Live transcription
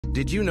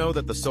Did you know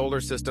that the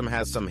solar system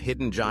has some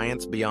hidden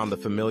giants beyond the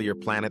familiar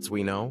planets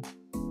we know?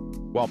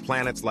 While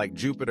planets like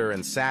Jupiter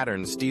and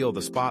Saturn steal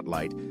the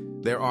spotlight,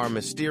 there are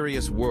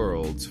mysterious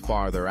worlds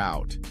farther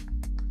out.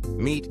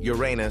 Meet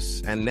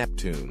Uranus and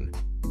Neptune,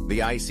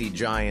 the icy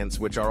giants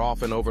which are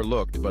often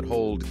overlooked but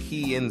hold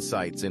key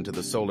insights into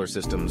the solar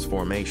system's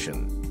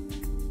formation.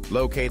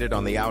 Located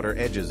on the outer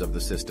edges of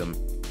the system,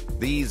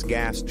 these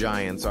gas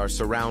giants are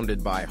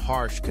surrounded by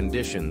harsh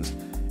conditions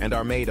and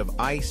are made of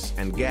ice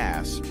and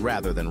gas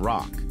rather than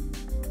rock.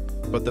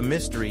 But the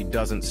mystery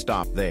doesn't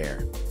stop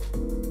there.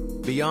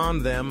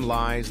 Beyond them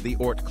lies the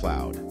Oort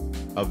cloud,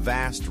 a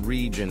vast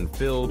region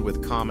filled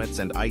with comets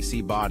and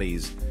icy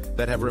bodies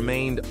that have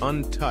remained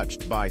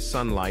untouched by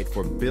sunlight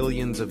for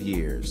billions of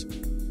years.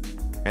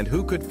 And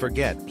who could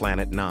forget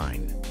Planet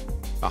 9,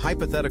 a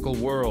hypothetical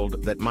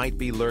world that might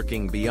be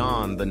lurking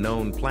beyond the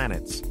known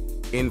planets,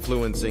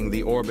 influencing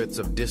the orbits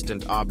of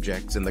distant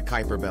objects in the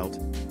Kuiper Belt.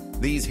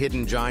 These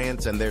hidden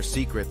giants and their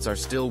secrets are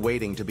still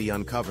waiting to be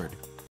uncovered.